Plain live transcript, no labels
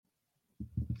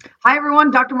Hi, everyone.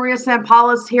 Dr. Maria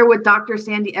Sampalis here with Dr.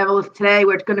 Sandy Eveleth today.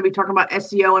 We're going to be talking about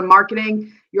SEO and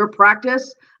marketing, your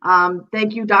practice.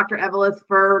 Thank you, Dr. Eveleth,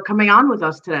 for coming on with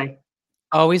us today.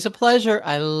 Always a pleasure.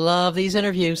 I love these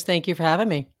interviews. Thank you for having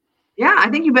me. Yeah, I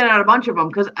think you've been at a bunch of them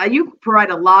because you provide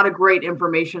a lot of great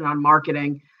information on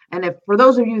marketing. And if for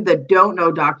those of you that don't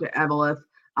know Dr. Eveleth,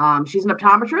 she's an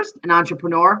optometrist, an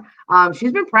entrepreneur.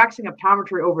 She's been practicing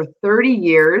optometry over 30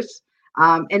 years.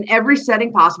 In every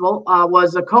setting possible,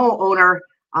 was a co-owner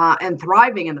and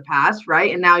thriving in the past,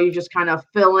 right? And now you just kind of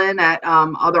fill in at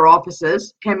other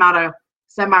offices. Came out of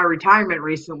semi-retirement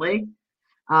recently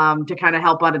to kind of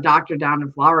help out a doctor down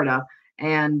in Florida.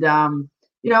 And,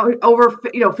 over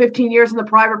 15 years in the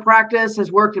private practice,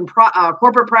 has worked in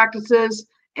corporate practices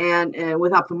and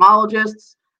with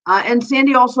ophthalmologists. And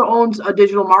Sandy also owns a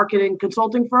digital marketing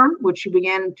consulting firm, which she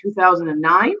began in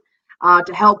 2009.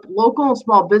 To help local and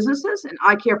small businesses and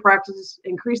eye care practices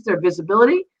increase their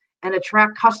visibility and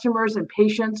attract customers and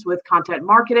patients with content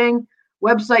marketing,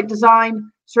 website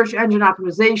design, search engine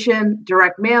optimization,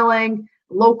 direct mailing,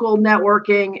 local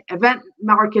networking, event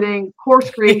marketing, course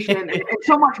creation, and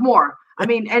so much more. I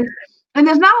mean, and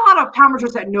there's not a lot of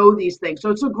optometrists that know these things.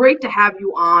 So it's so great to have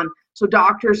you on so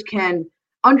doctors can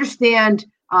understand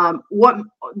what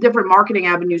different marketing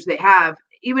avenues they have,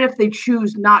 even if they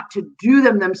choose not to do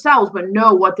them themselves, but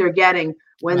know what they're getting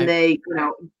when they,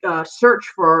 search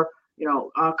for,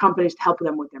 companies to help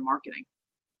them with their marketing.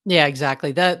 Yeah,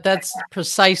 exactly. That's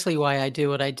precisely why I do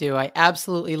what I do. I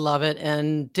absolutely love it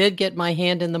and did get my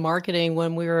hand in the marketing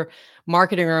when we were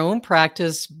marketing our own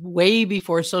practice way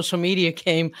before social media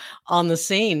came on the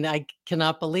scene. I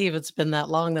cannot believe it's been that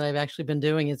long that I've actually been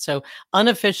doing it. So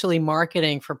unofficially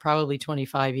marketing for probably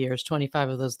 25 years, 25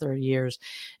 of those 30 years.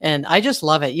 And I just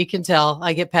love it. You can tell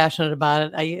I get passionate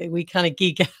about it. We kind of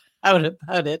geek out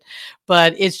about it,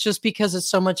 but it's just because it's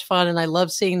so much fun. And I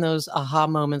love seeing those aha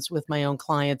moments with my own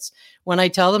clients when I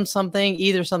tell them something,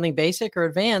 either something basic or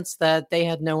advanced that they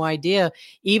had no idea.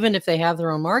 Even if they have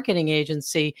their own marketing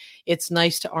agency, it's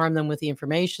nice to arm them with the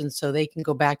information so they can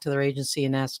go back to their agency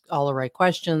and ask all the right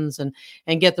questions and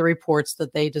get the reports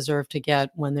that they deserve to get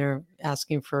when they're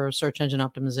asking for search engine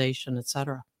optimization, et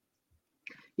cetera.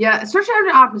 Yeah, search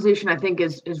engine optimization, I think,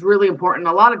 is really important.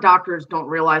 A lot of doctors don't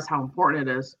realize how important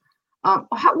it is.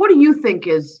 What do you think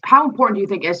how important do you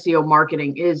think SEO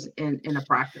marketing is in a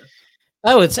practice?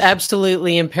 Oh, it's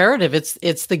absolutely imperative.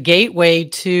 It's the gateway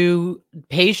to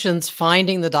patients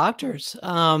finding the doctors.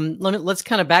 Let's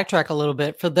kind of backtrack a little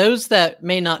bit. For those that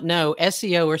may not know,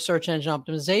 SEO or search engine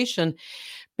optimization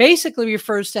basically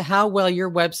refers to how well your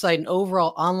website and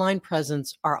overall online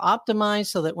presence are optimized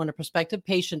so that when a prospective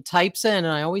patient types in,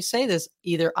 and I always say this,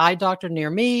 either eye doctor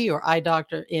near me or eye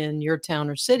doctor in your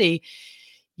town or city,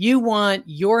 you want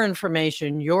your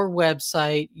information, your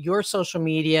website, your social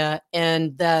media,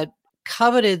 and that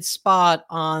coveted spot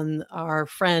on our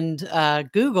friend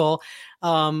Google,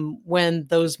 when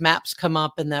those maps come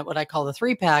up and that what I call the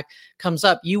 3-pack comes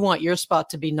up, you want your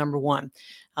spot to be number one.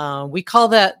 We call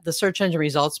that the search engine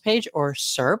results page, or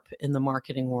SERP in the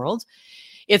marketing world.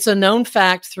 It's a known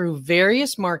fact through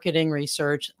various marketing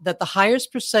research that the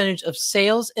highest percentage of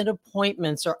sales and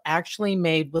appointments are actually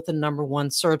made with the number one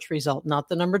search result, not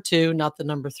the number two, not the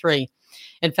number three.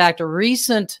 In fact, a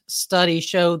recent study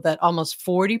showed that almost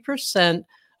 40%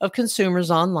 of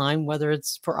consumers online, whether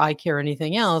it's for eye care or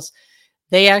anything else,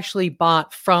 they actually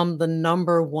bought from the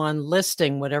number one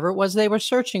listing, whatever it was they were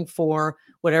searching for,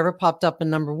 whatever popped up in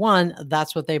number one,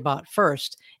 that's what they bought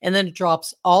first. And then it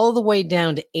drops all the way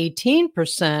down to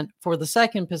 18% for the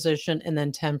second position and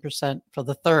then 10% for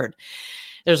the third.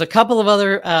 There's a couple of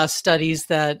other studies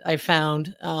that I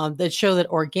found that show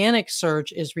that organic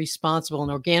search is responsible.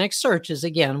 And organic search is,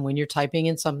 again, when you're typing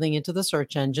in something into the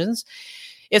search engines,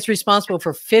 it's responsible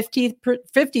for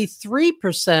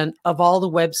 53% of all the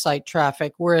website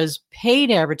traffic, whereas paid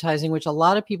advertising, which a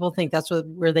lot of people think that's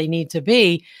where they need to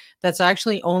be, that's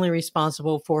actually only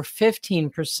responsible for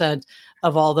 15%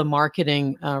 of all the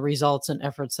marketing results and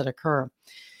efforts that occur.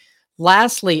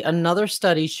 Lastly, another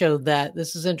study showed that,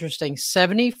 this is interesting,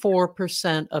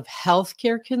 74% of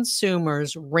healthcare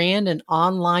consumers ran an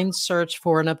online search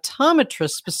for an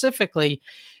optometrist specifically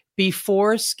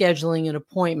before scheduling an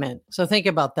appointment. So think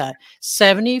about that.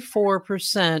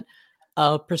 74%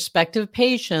 of prospective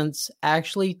patients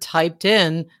actually typed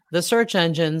in the search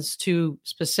engines to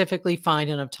specifically find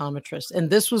an optometrist. And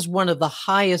this was one of the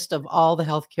highest of all the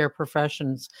healthcare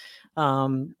professions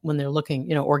when they're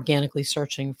looking, organically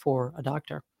searching for a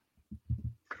doctor.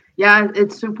 Yeah,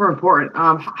 it's super important.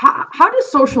 How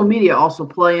does social media also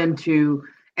play into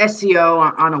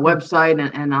SEO on a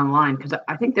website and online? Because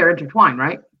I think they're intertwined,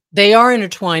 right? They are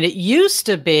intertwined. It used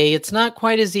to be, it's not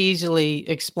quite as easily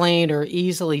explained or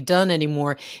easily done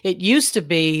anymore. It used to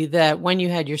be that when you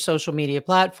had your social media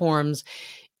platforms,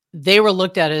 they were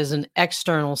looked at as an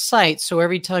external site. So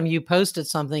every time you posted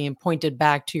something and pointed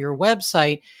back to your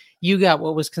website, you got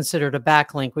what was considered a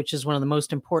backlink, which is one of the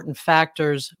most important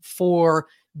factors for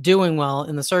doing well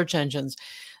in the search engines.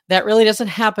 That really doesn't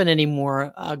happen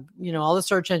anymore. All the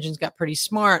search engines got pretty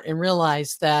smart and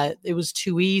realized that it was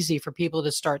too easy for people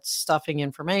to start stuffing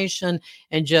information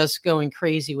and just going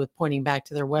crazy with pointing back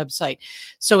to their website.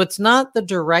 So it's not the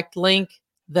direct link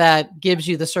that gives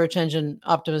you the search engine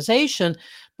optimization,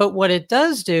 but what it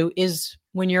does do is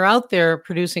when you're out there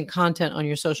producing content on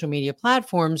your social media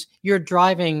platforms, you're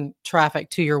driving traffic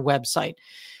to your website.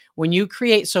 When you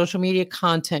create social media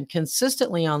content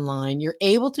consistently online, you're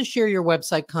able to share your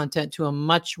website content to a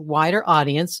much wider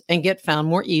audience and get found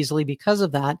more easily because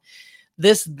of that.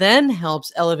 This then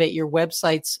helps elevate your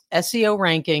website's SEO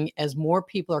ranking as more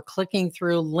people are clicking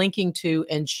through, linking to,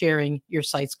 and sharing your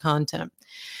site's content.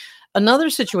 Another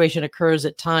situation occurs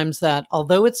at times that,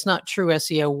 although it's not true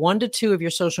SEO, 1 to 2 of your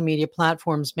social media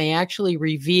platforms may actually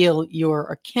reveal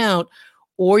your account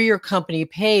or your company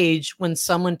page when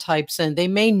someone types in. They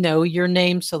may know your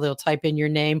name, so they'll type in your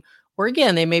name. Or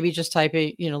again, they may be just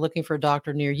typing, looking for a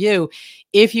doctor near you.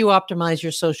 If you optimize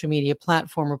your social media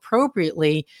platform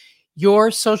appropriately, your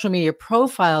social media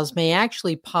profiles may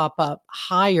actually pop up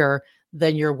higher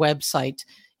than your website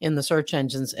in the search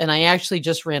engines. And I actually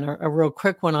just ran a real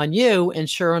quick one on you. And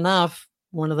sure enough,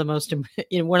 one of the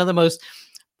most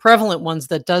prevalent ones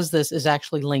that does this is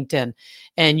actually LinkedIn.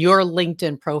 And your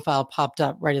LinkedIn profile popped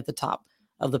up right at the top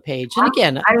of the page. And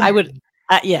again, I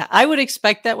would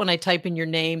expect that when I type in your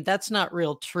name. That's not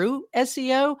real true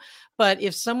SEO. But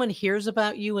if someone hears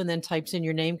about you and then types in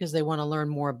your name because they want to learn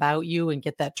more about you and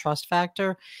get that trust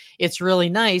factor, it's really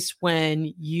nice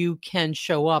when you can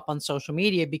show up on social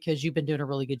media because you've been doing a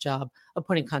really good job of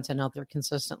putting content out there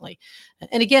consistently.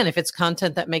 And again, if it's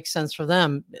content that makes sense for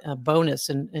them, bonus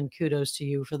and kudos to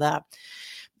you for that.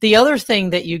 The other thing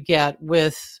that you get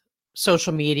with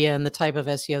social media and the type of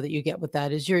SEO that you get with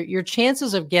that is your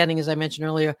chances of getting, as I mentioned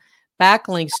earlier,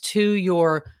 backlinks to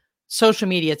your social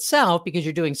media itself, because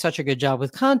you're doing such a good job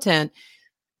with content.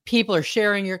 People are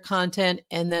sharing your content,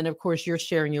 and then of course you're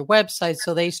sharing your website,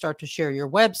 so they start to share your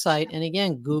website. And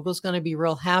again, Google's going to be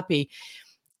real happy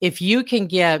if you can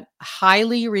get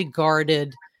highly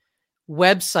regarded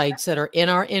websites that are in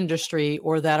our industry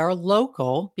or that are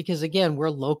local, because again, we're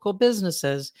local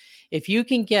businesses. If you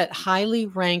can get highly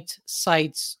ranked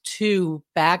sites to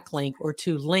backlink or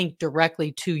to link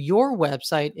directly to your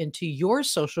website and to your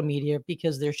social media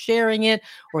because they're sharing it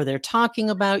or they're talking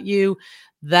about you,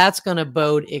 that's going to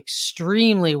bode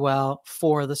extremely well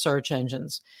for the search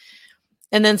engines.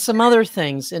 And then some other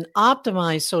things, an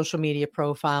optimized social media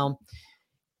profile.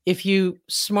 If you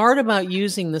smart about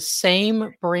using the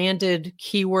same branded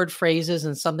keyword phrases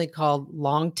and something called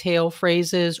long tail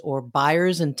phrases or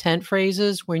buyer's intent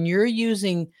phrases, when you're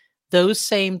using those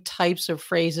same types of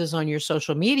phrases on your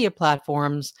social media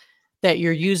platforms that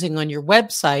you're using on your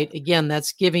website, again,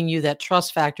 that's giving you that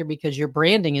trust factor because your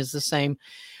branding is the same.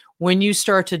 When you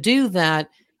start to do that,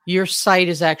 your site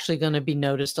is actually going to be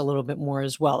noticed a little bit more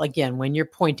as well. Again, when you're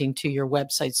pointing to your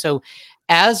website. So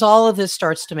as all of this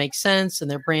starts to make sense and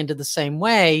they're branded the same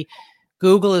way,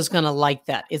 Google is going to like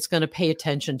that. It's going to pay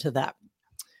attention to that.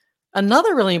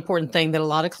 Another really important thing that a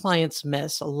lot of clients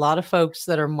miss, a lot of folks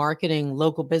that are marketing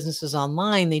local businesses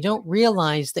online, they don't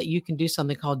realize that you can do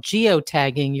something called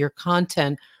geotagging your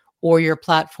content or your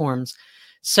platforms.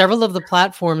 Several of the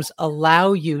platforms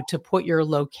allow you to put your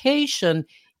location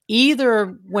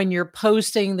either when you're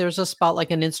posting. There's a spot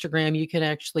like an Instagram, you can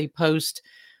actually post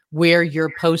where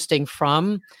you're posting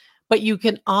from, but you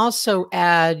can also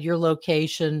add your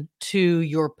location to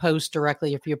your post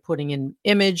directly if you're putting an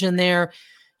image in there,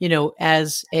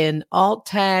 as an alt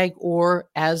tag or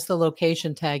as the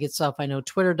location tag itself. I know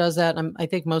Twitter does that. I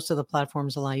think most of the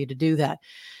platforms allow you to do that.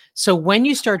 So when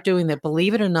you start doing that,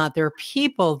 believe it or not, there are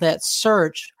people that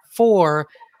search for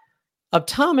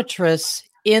optometrists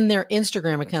in their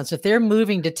Instagram accounts. If they're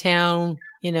moving to town,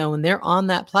 and they're on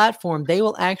that platform, they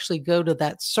will actually go to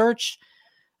that search,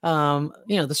 the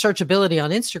searchability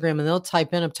on Instagram, and they'll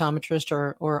type in optometrist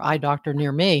or eye doctor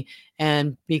near me.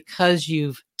 And because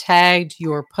you've tagged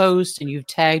your post and you've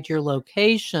tagged your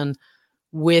location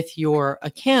with your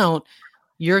account,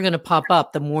 you're going to pop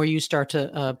up the more you start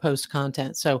to post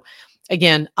content. So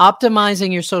again,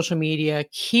 optimizing your social media,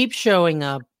 keep showing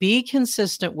up, be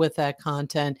consistent with that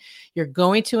content. You're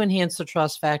going to enhance the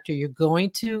trust factor. You're going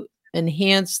to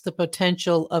enhance the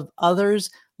potential of others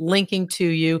linking to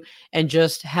you, and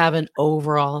just have an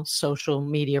overall social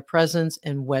media presence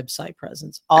and website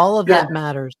presence. All of that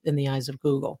matters in the eyes of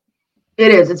Google.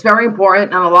 It is. It's very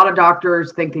important. And a lot of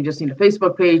doctors think they just need a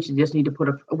Facebook page. They just need to put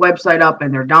a website up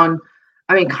and they're done.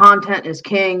 I mean, content is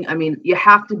king. I mean, you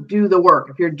have to do the work.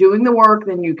 If you're doing the work,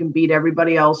 then you can beat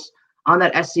everybody else on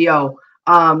that SEO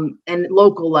and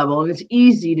local level. And it's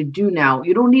easy to do now.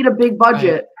 You don't need a big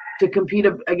budget to compete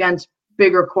against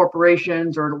bigger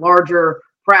corporations or larger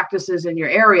practices in your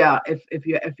area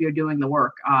if you're doing the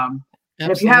work. And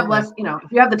if you have less,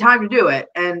 if you have the time to do it.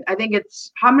 And I think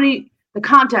it's the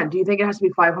content, do you think it has to be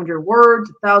 500 words,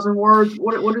 1,000 words?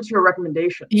 What is your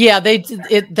recommendation? Yeah,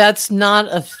 that's not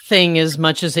a thing as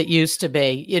much as it used to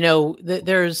be.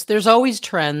 There's always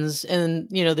trends, and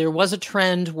there was a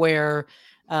trend where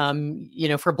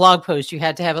for blog posts you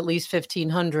had to have at least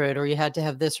 1,500, or you had to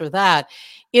have this or that.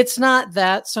 It's not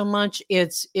that so much.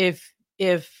 It's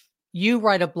if you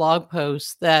write a blog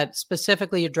post that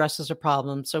specifically addresses a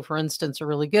problem. So, for instance, a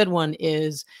really good one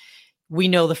is, we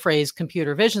know the phrase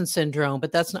computer vision syndrome,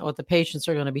 but that's not what the patients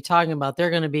are going to be talking about. They're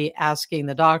going to be asking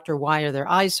the doctor, why are their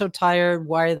eyes so tired?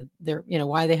 Why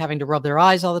are they having to rub their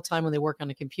eyes all the time when they work on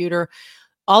a computer?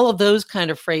 All of those kind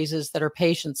of phrases that are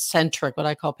patient-centric, what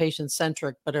I call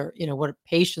patient-centric, but are, what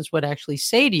patients would actually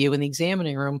say to you in the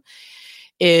examining room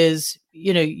is,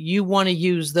 you want to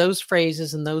use those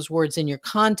phrases and those words in your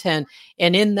content.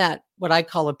 And in that, what I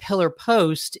call a pillar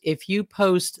post, if you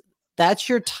post, that's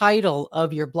your title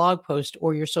of your blog post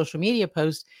or your social media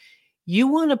post, you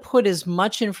want to put as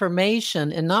much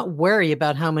information and not worry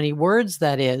about how many words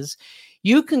that is.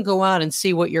 You can go out and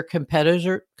see what your competitors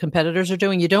are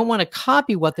doing. You don't want to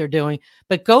copy what they're doing,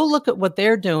 but go look at what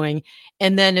they're doing.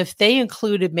 And then if they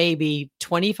included maybe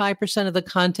 25% of the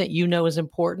content is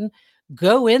important,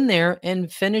 go in there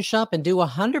and finish up and do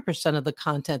 100% of the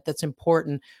content that's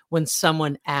important when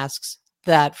someone asks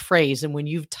that phrase. And when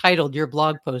you've titled your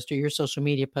blog post or your social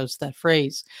media post that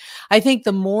phrase, I think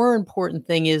the more important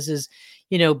thing is,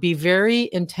 be very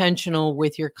intentional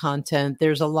with your content.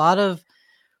 There's a lot of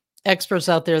experts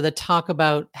out there that talk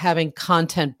about having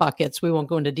content buckets. We won't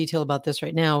go into detail about this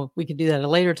right now. We can do that at a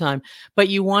later time, but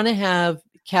you want to have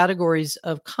categories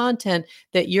of content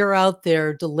that you're out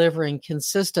there delivering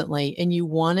consistently. And you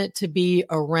want it to be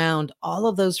around all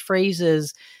of those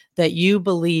phrases that you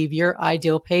believe your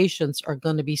ideal patients are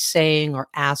going to be saying or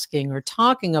asking or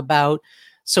talking about.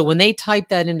 So when they type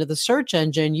that into the search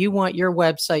engine, you want your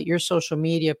website, your social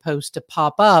media post to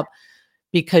pop up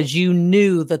because you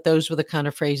knew that those were the kind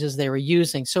of phrases they were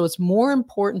using. So it's more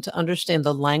important to understand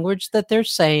the language that they're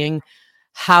saying,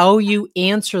 how you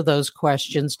answer those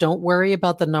questions. Don't worry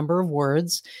about the number of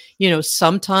words.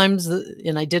 Sometimes,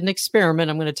 and I did an experiment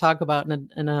I'm going to talk about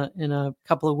in a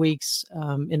couple of weeks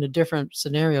in a different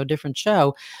scenario, different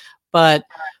show, but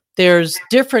there's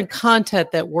different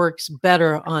content that works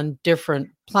better on different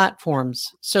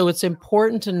platforms. So it's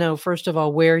important to know, first of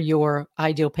all, where your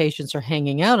ideal patients are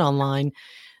hanging out online.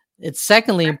 It's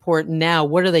secondly important now,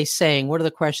 what are they saying? What are the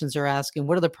questions they're asking?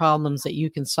 What are the problems that you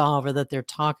can solve or that they're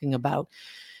talking about?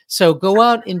 So go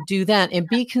out and do that and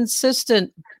be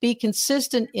consistent. Be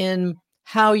consistent in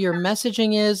how your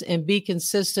messaging is and be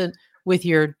consistent with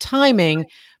your timing,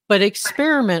 but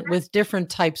experiment with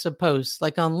different types of posts.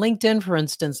 Like on LinkedIn, for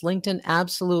instance, LinkedIn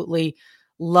absolutely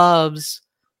loves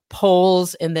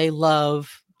polls and they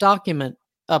love document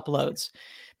uploads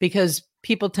because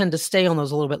people tend to stay on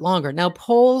those a little bit longer. Now,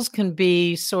 polls can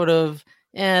be sort of,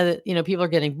 people are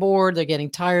getting bored, they're getting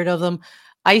tired of them.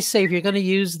 I say if you're going to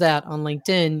use that on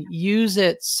LinkedIn, use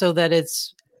it so that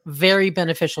it's very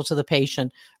beneficial to the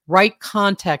patient. Write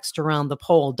context around the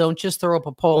poll. Don't just throw up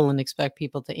a poll and expect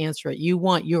people to answer it. You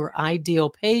want your ideal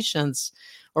patients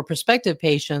or prospective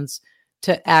patients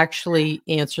to actually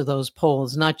answer those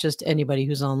polls, not just anybody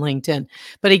who's on LinkedIn.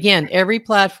 But again, every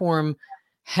platform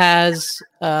has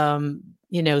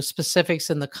specifics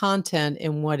in the content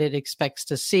and what it expects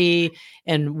to see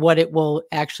and what it will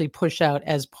actually push out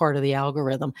as part of the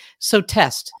algorithm. So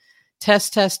test.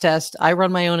 I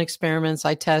run my own experiments.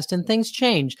 I test and things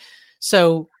change.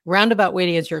 So roundabout way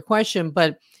to answer your question,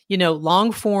 but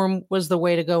long form was the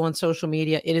way to go on social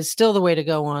media. It is still the way to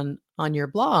go on your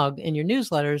blog and your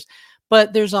newsletters.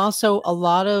 But there's also a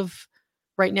lot of,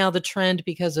 right now, the trend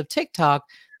because of TikTok,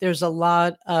 there's a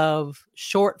lot of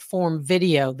short form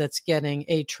video that's getting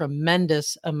a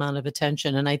tremendous amount of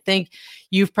attention. And I think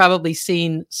you've probably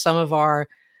seen some of our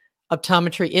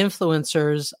optometry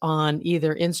influencers on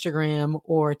either Instagram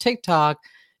or TikTok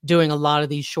doing a lot of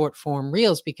these short form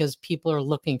reels because people are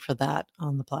looking for that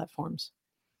on the platforms.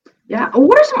 Yeah.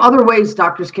 What are some other ways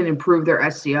doctors can improve their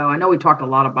SEO? I know we talked a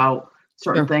lot about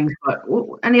certain things, but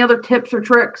any other tips or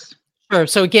tricks? Sure.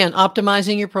 So again,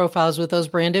 optimizing your profiles with those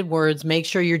branded words. Make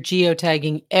sure you're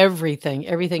geotagging everything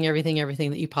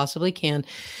that you possibly can.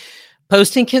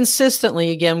 Posting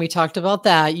consistently. Again, we talked about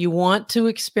that. You want to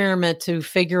experiment to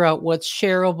figure out what's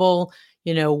shareable,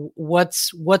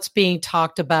 what's being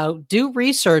talked about. Do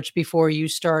research before you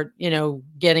start,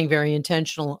 getting very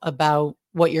intentional about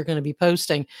what you're going to be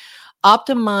posting.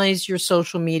 Optimize your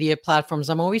social media platforms.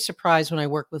 I'm always surprised when I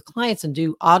work with clients and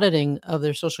do auditing of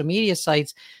their social media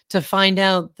sites to find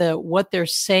out that what they're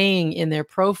saying in their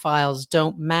profiles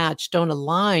don't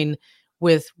align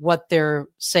with what they're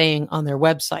saying on their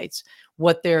websites,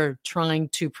 what they're trying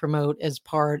to promote as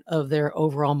part of their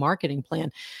overall marketing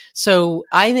plan. So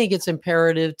I think it's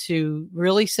imperative to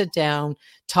really sit down,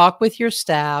 talk with your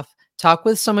staff, talk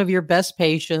with some of your best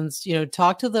patients,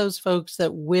 talk to those folks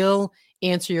that will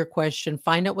answer your question,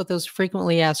 find out what those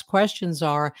frequently asked questions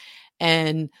are,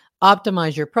 and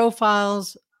optimize your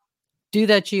profiles, do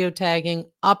that geotagging,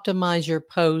 optimize your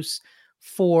posts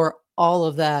for all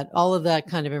of that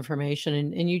kind of information.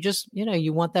 And you just,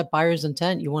 you want that buyer's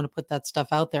intent. You want to put that stuff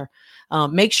out there.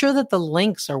 Make sure that the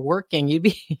links are working. You'd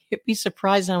be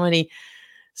surprised how many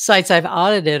sites I've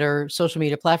audited or social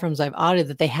media platforms I've audited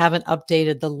that they haven't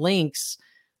updated the links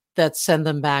that send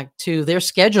them back to their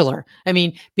scheduler. I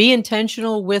mean, be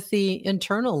intentional with the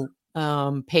internal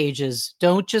pages.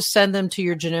 Don't just send them to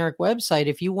your generic website.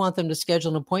 If you want them to schedule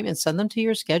an appointment, send them to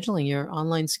your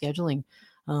online scheduling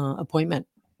appointment.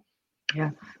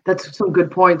 Yeah, that's some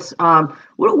good points. What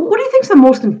do you think is the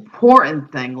most important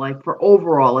thing, like for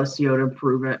overall SEO to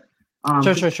improve it?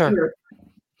 Sure.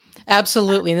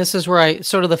 Absolutely. And this is where I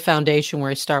sort of the foundation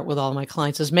where I start with all my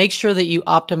clients is make sure that you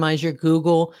optimize your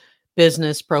Google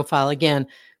business profile. Again,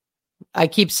 I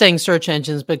keep saying search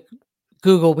engines, but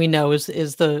Google we know is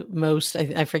the most,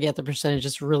 I forget the percentage,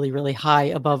 it's really, really high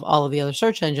above all of the other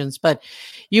search engines, but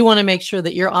you want to make sure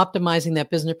that you're optimizing that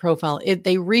business profile.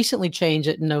 They recently changed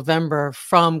it in November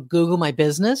from Google My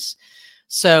Business.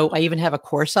 So I even have a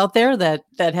course out there that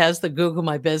has the Google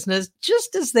My Business,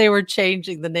 just as they were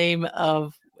changing the name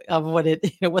of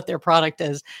what their product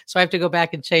is. So I have to go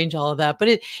back and change all of that.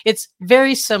 But it's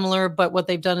very similar. But what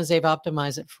they've done is they've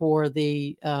optimized it for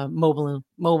the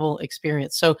mobile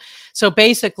experience. So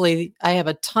basically, I have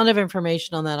a ton of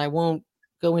information on that. I won't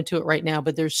go into it right now,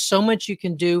 but there's so much you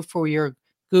can do for your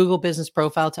Google business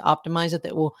profile to optimize it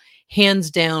that will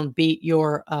hands down beat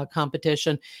your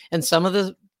competition. And some of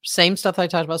the same stuff I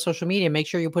talked about social media, make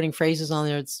sure you're putting phrases on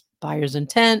there. It's buyer's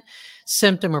intent,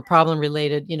 symptom or problem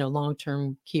related,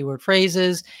 long-term keyword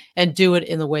phrases, and do it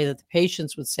in the way that the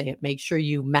patients would say it. Make sure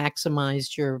you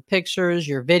maximize your pictures,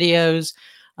 your videos.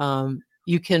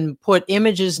 You can put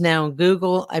images now.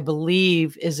 Google, I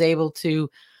believe, is able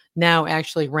to now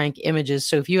actually rank images.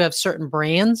 So if you have certain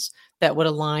brands that would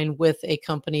align with a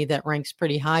company that ranks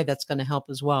pretty high, that's going to help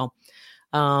as well.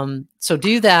 So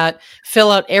do that,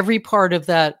 fill out every part of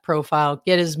that profile,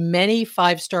 get as many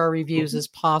 5-star reviews as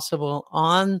possible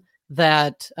on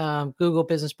that Google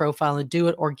business profile, and do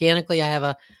it organically. I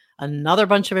have another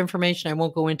bunch of information. I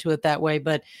won't go into it that way,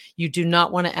 but you do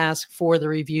not want to ask for the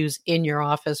reviews in your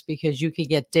office because you could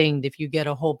get dinged if you get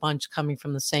a whole bunch coming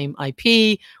from the same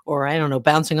IP or, I don't know,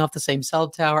 bouncing off the same cell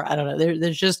tower. I don't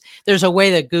know. There's a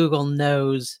way that Google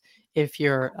knows if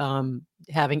you're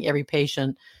having every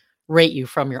patient rate you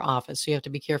from your office. So you have to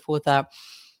be careful with that.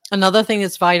 Another thing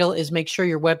that's vital is make sure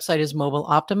your website is mobile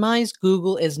optimized.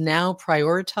 Google is now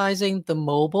prioritizing the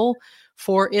mobile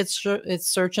for its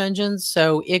search engines.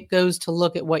 So it goes to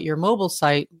look at what your mobile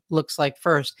site looks like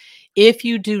first. If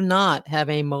you do not have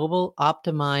a mobile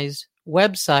optimized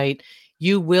website,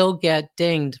 you will get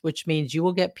dinged, which means you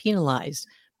will get penalized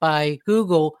by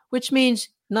Google, which means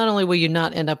not only will you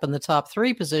not end up in the top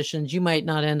 3 positions, you might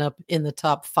not end up in the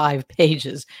top 5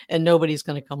 pages, and nobody's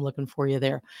going to come looking for you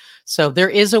there. So there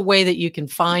is a way that you can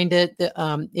find it.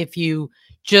 If you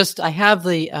I have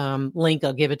the link,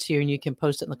 I'll give it to you, and you can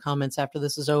post it in the comments after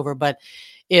this is over. But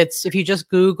if you just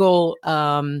Google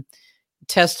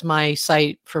test my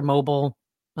site for mobile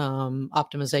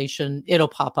optimization, it'll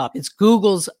pop up. It's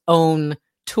Google's own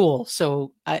tool.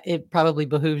 So it probably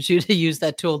behooves you to use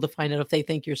that tool to find out if they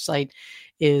think your site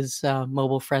is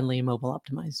mobile friendly and mobile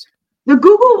optimized. The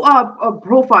Google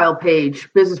profile page,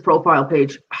 business profile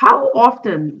page, how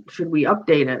often should we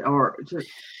update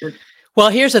it? Well,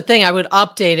 here's the thing. I would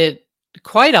update it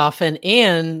quite often.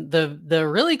 And the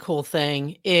really cool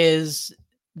thing is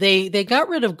they got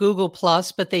rid of Google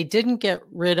Plus, but they didn't get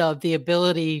rid of the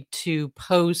ability to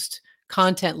post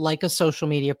content like a social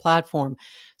media platform.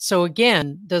 So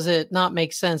again, does it not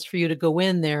make sense for you to go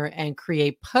in there and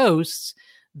create posts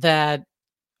that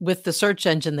with the search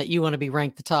engine that you want to be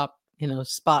ranked the top,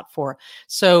 spot for.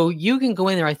 So you can go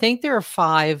in there. I think there are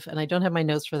 5, and I don't have my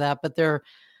notes for that, but there are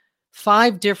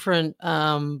 5 different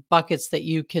buckets that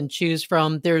you can choose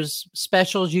from. There's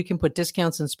specials. You can put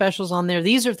discounts and specials on there.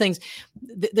 These are things.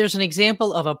 There's an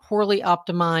example of a poorly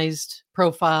optimized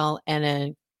profile and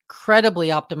an incredibly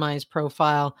optimized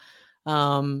profile,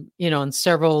 in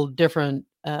several different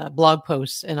blog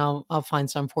posts, and I'll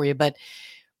find some for you. But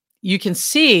you can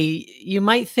see, you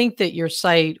might think that your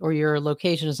site or your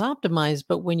location is optimized,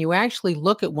 but when you actually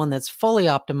look at one that's fully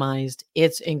optimized,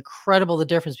 it's incredible the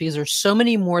difference, because there's so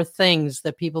many more things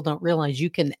that people don't realize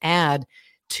you can add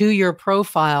to your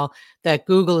profile that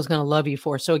Google is going to love you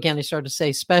for. So again, I started to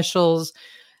say specials,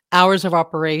 hours of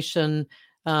operation,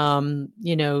 I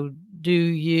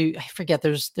forget,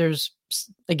 there's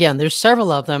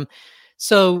several of them.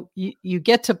 So you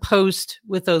get to post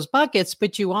with those buckets,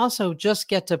 but you also just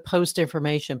get to post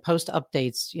information, post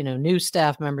updates, new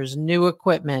staff members, new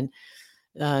equipment,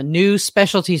 new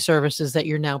specialty services that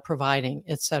you're now providing,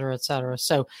 et cetera, et cetera.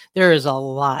 So there is a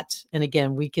lot. And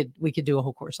again, we could do a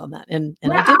whole course on that. And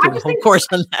I did do a whole course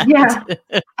on that.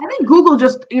 Yeah. I think Google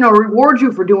just, rewards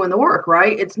you for doing the work,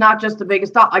 right? It's not just the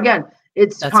biggest stuff. Again,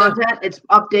 it's content, it's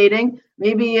updating.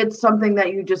 Maybe it's something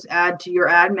that you just add to your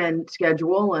admin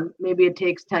schedule, and maybe it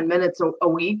takes 10 minutes a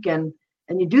week, and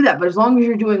you do that. But as long as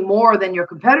you're doing more than your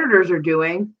competitors are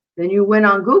doing, then you win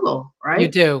on Google, right? You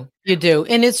do.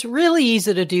 And it's really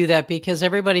easy to do that because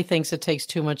everybody thinks it takes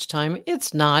too much time.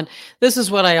 It's not. This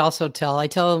is what I also tell. I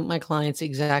tell my clients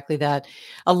exactly that.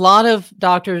 A lot of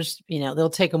doctors, they'll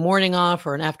take a morning off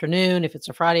or an afternoon, if it's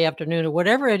a Friday afternoon or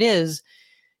whatever it is.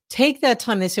 Take that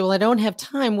time. They say, well, I don't have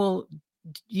time. Well,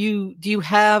 do you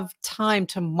have time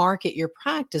to market your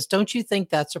practice? Don't you think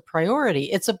that's a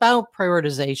priority? It's about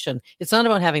prioritization. It's not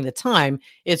about having the time.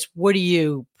 It's what are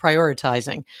you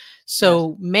prioritizing?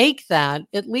 So make that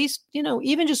at least,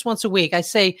 even just once a week. I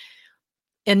say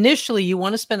initially you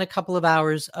want to spend a couple of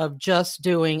hours of just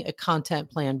doing a content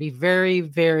plan. Be very,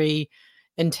 very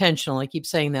intentional. I keep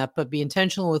saying that, but be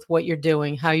intentional with what you're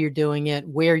doing, how you're doing it,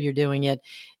 where you're doing it.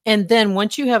 And then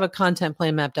once you have a content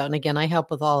plan mapped out, and again, I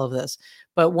help with all of this,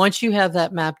 but once you have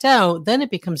that mapped out, then it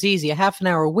becomes easy. A half an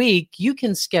hour a week, you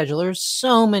can schedule. There's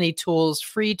so many tools,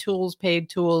 free tools, paid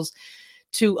tools,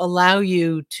 to allow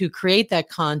you to create that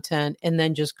content and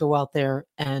then just go out there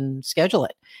and schedule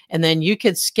it. And then you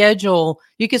could spend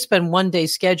one day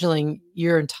scheduling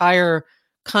your entire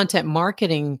content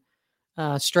marketing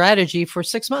strategy for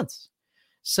 6 months.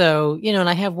 So, and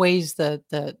I have ways to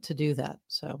do that.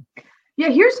 So. Yeah,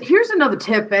 here's another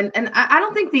tip, and I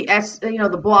don't think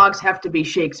the blogs have to be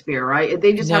Shakespeare, right?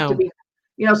 They just have to be,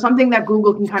 something that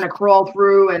Google can kind of crawl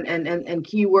through and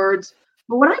keywords.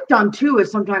 But what I've done too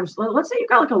is sometimes, let's say you've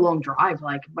got like a long drive,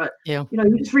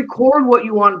 you just record what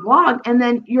you want to blog, and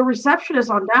then your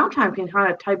receptionist on downtime can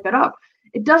kind of type it up.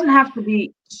 It doesn't have to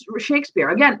be Shakespeare.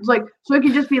 Again, it's like, so it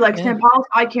could just be like St. Paul's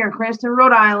Eye Care in Cranston,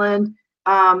 Rhode Island.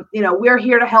 We're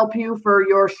here to help you for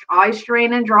your eye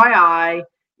strain and dry eye.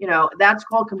 That's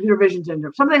called computer vision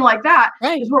syndrome. Something like that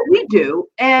is what we do.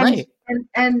 And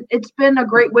it's been a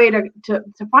great way to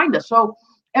find us. So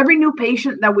every new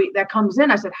patient that comes in,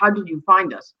 I said, how did you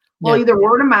find us? Well, either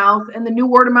word of mouth, and the new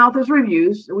word of mouth is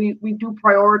reviews. We do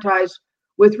prioritize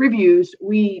with reviews.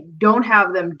 We don't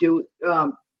have them do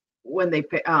when they're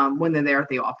there at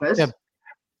the office. Yep.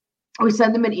 We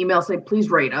send them an email saying, please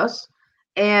rate us.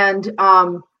 And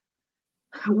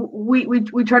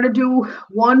we try to do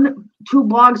 1-2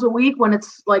 blogs a week when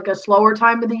it's like a slower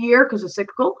time of the year because it's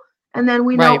cyclical. And then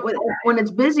we know when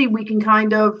it's busy, we can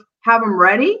kind of have them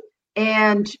ready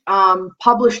and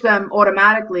publish them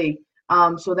automatically.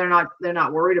 So they're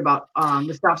not worried about,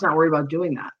 the staff's not worried about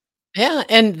doing that. Yeah.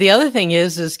 And the other thing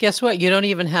is guess what? You don't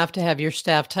even have to have your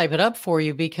staff type it up for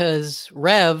you, because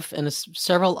Rev and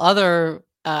several other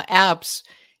apps,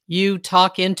 you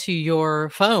talk into your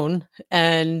phone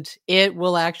and it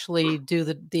will actually do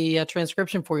the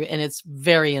transcription for you. And it's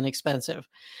very inexpensive.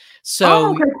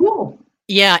 So, okay, cool.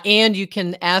 Yeah. And you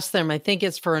can ask them, I think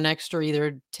it's for an extra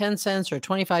either 10 cents or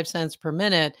 25 cents per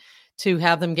minute to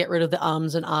have them get rid of the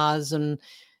ums and ahs. And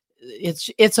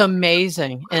it's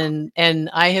amazing. And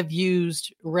I have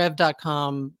used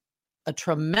rev.com a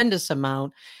tremendous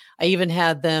amount. I even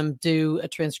had them do a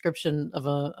transcription of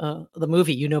the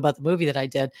movie, about the movie that I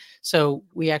did. So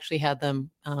we actually had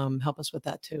them help us with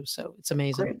that too. So it's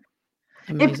amazing.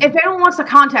 If anyone wants to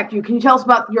contact you, can you tell us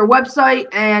about your website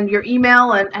and your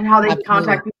email and how they can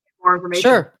contact you for more information?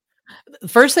 Sure. The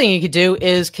first thing you could do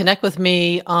is connect with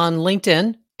me on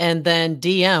LinkedIn And then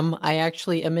DM, I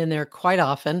actually am in there quite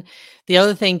often. The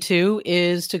other thing too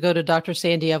is to go to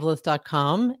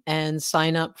drsandyeveleth.com and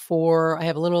sign up for, I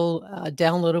have a little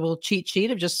downloadable cheat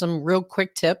sheet of just some real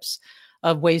quick tips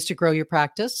of ways to grow your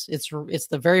practice. It's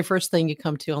the very first thing you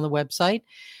come to on the website.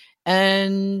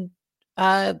 And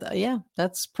yeah,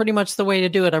 that's pretty much the way to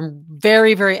do it. I'm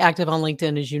very, very active on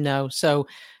LinkedIn, as you know. So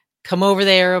come over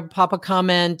there, pop a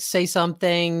comment, say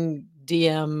something,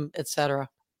 DM, etc.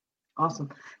 Awesome.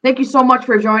 Thank you so much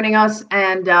for joining us.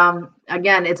 And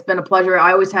again, it's been a pleasure.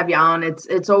 I always have you on.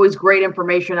 It's always great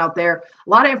information out there. A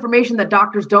lot of information that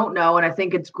doctors don't know, and I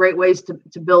think it's great ways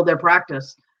to build their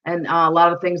practice, and a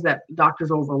lot of things that doctors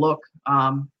overlook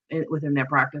within their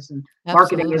practice. And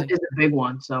marketing is a big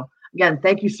one. So again,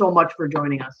 thank you so much for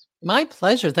joining us. My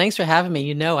pleasure. Thanks for having me.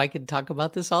 You know, I could talk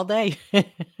about this all day.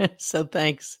 So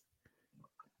thanks.